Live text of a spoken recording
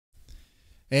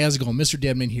Hey, how's it going? Mr.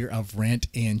 Deadman here of Rant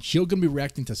and Chill. Going to be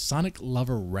reacting to Sonic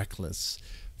Lover Reckless.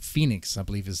 Phoenix, I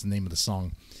believe, is the name of the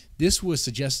song. This was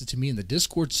suggested to me in the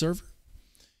Discord server.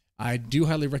 I do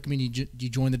highly recommend you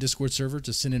join the Discord server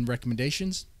to send in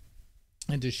recommendations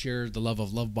and to share the love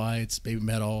of Love Bites, Baby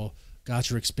Metal,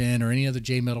 Gotcha Spin, or any other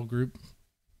J-Metal group.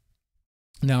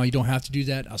 Now, you don't have to do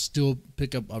that. I'll still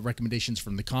pick up recommendations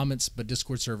from the comments, but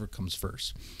Discord server comes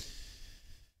first.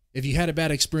 If you had a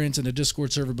bad experience in the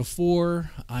Discord server before,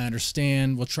 I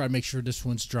understand. We'll try to make sure this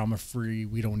one's drama-free.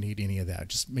 We don't need any of that.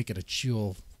 Just make it a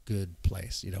chill, good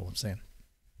place. You know what I'm saying?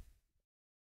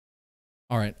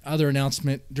 All right, other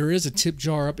announcement. There is a tip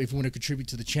jar up if you want to contribute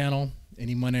to the channel.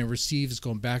 Any money I receive is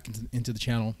going back into the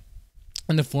channel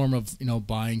in the form of, you know,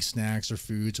 buying snacks or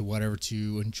foods or whatever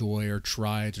to enjoy or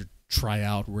try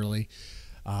out, really,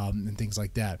 and things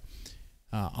like that.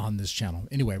 On this channel.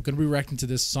 Anyway, I'm going to be reacting to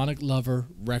this Sonic Lover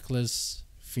Reckless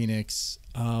Phoenix.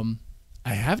 I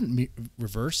haven't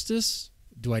reversed this.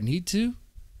 Do I need to?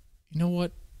 You know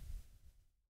what?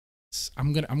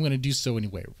 I'm gonna do so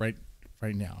anyway. Right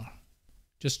now,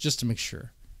 just to make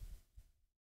sure.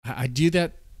 I do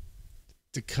that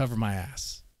to cover my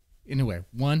ass. Anyway,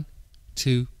 1,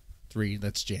 2, 3.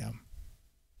 Let's jam.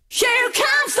 Here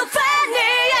comes the Phoenix.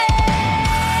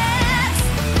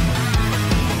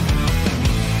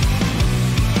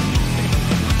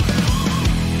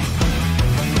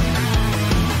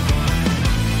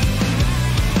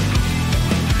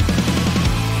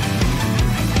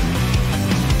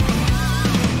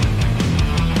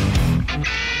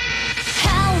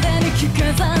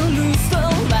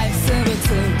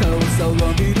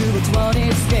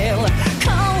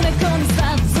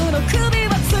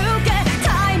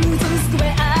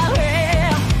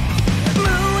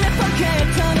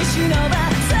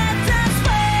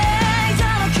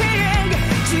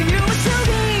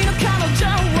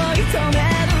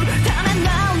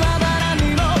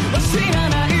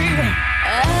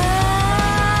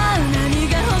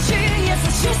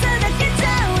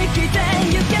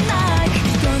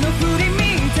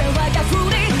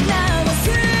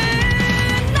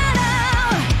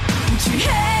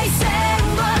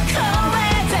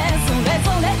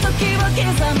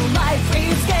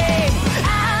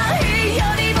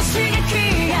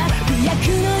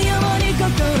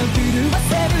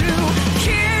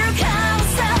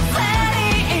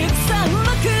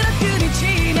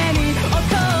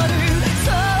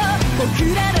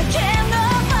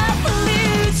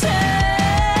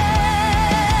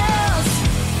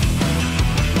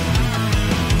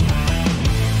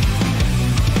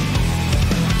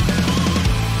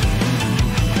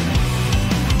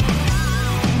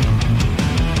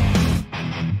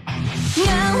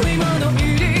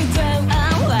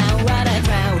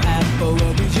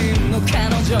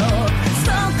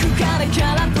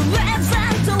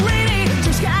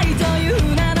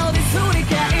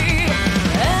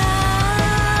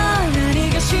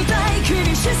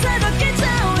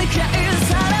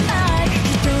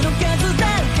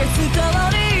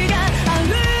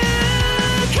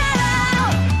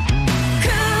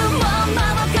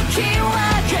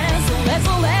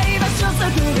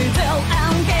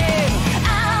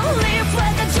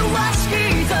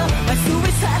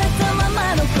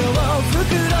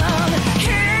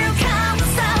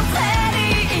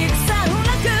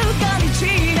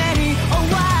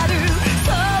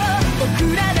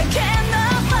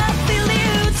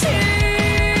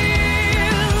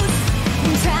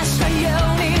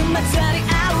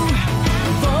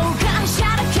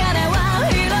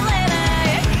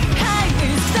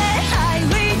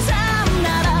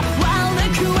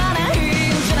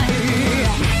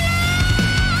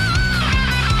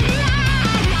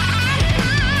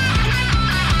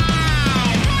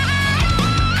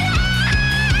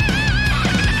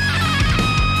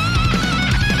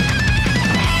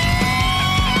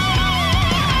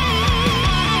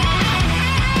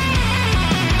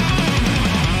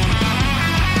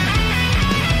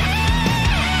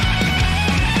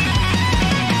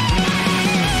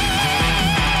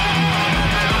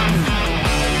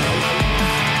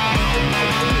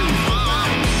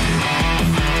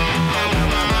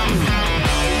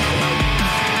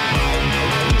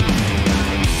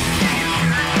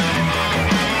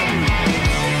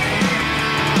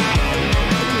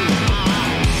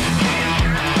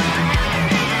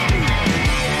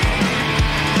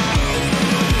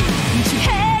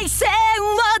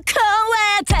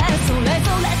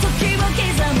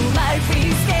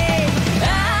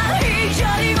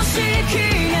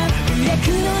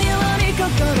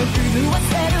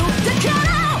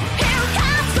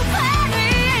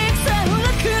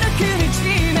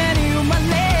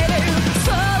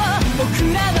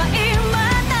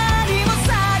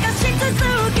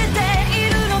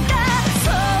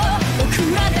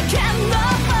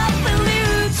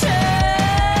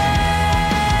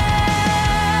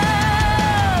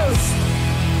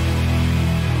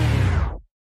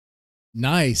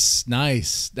 Nice,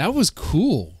 nice. That was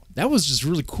cool. That was just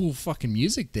really cool fucking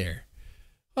music there.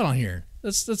 Hold on here.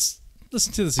 Let's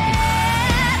listen to this again.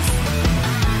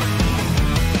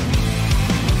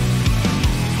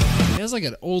 It has like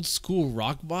an old school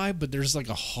rock vibe, but there's like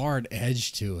a hard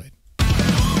edge to it.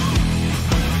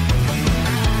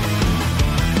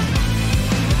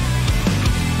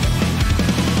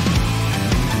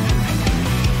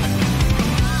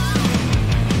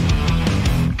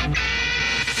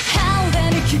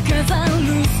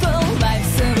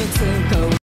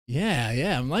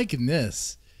 Yeah, I'm liking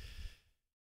this.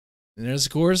 And there's,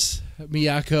 of course,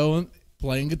 Miyako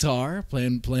playing guitar,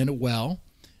 playing it well.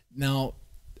 Now,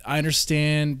 I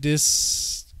understand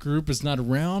this group is not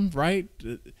around, right?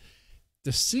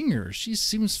 The singer, she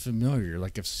seems familiar,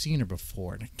 like I've seen her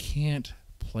before, and I can't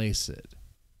place it.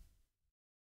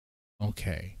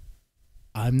 Okay.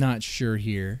 I'm not sure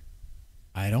here.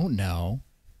 I don't know.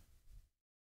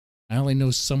 I only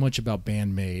know so much about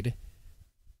Band-Maid.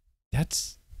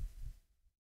 That's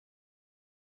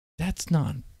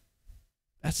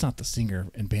not the singer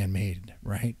in Band-Maid,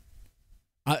 right?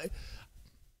 I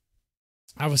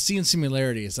was seeing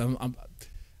similarities. I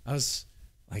was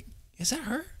like, is that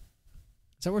her?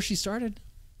 Is that where she started?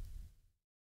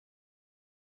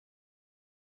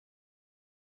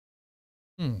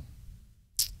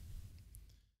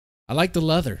 I like the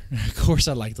leather. Of course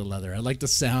I like the leather. I like the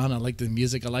sound. I like the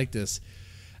music. I like this.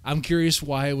 I'm curious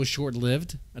why it was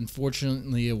short-lived.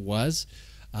 Unfortunately, it was.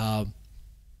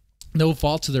 No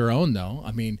fault to their own, though.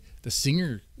 I mean, the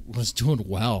singer was doing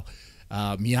well.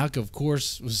 Miyako, of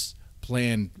course, was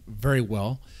playing very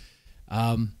well.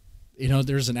 You know,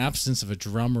 there's an absence of a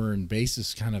drummer and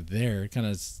bassist kind of there. Kind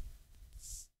of,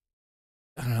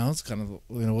 I don't know. It's kind of,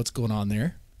 you know, what's going on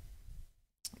there.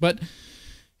 But,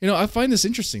 you know, I find this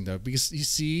interesting, though, because you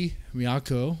see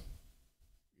Miyako,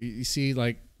 you see,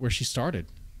 like, where she started.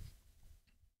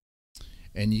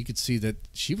 And you could see that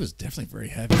she was definitely very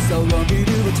heavy.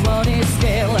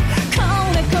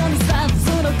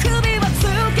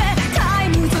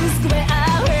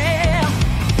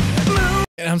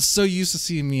 And I'm so used to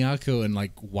seeing Miyako in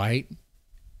like white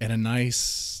and a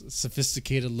nice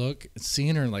sophisticated look.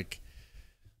 Seeing her in like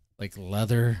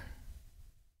leather.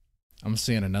 I'm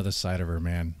seeing another side of her,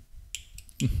 man.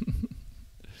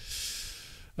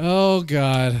 Oh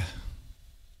God.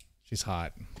 She's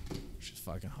hot. She's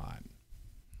fucking hot.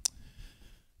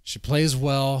 She plays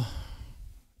well,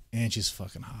 and she's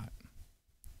fucking hot.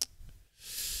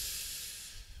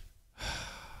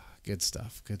 Good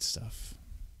stuff. Good stuff.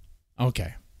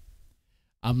 Okay.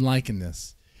 I'm liking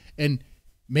this. And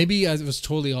maybe I was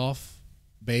totally off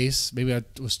base. Maybe I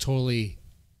was totally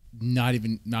not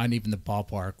even the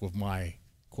ballpark with my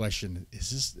question.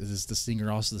 Is this the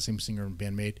singer also the same singer in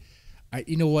Band-Maid?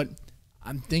 You know what?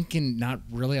 I'm thinking not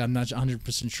really. I'm not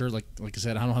 100% sure. Like I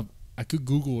said, I could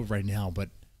Google it right now, but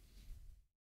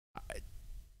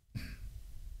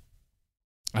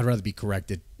I'd rather be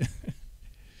corrected.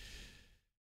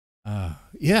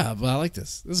 Yeah, but I like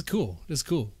this. This is cool. This is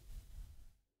cool.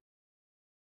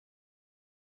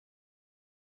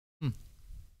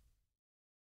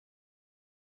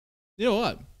 You know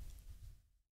what?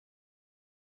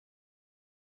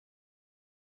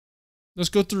 Let's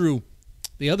go through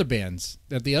the other bands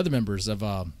that the other members of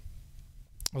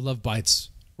Love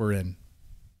Bites were in.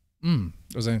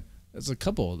 There's a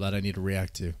couple that I need to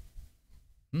react to.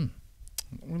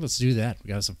 Well, let's do that. We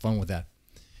got some fun with that.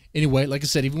 Anyway, like I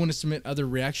said, if you want to submit other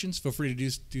reactions, feel free to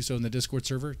do so in the Discord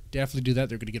server. Definitely do that.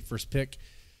 They're going to get first pick.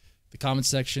 The comment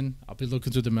section, I'll be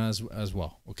looking through them as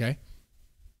well. Okay?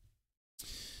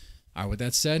 All right, with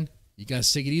that said, you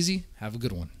guys take it easy. Have a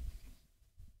good one.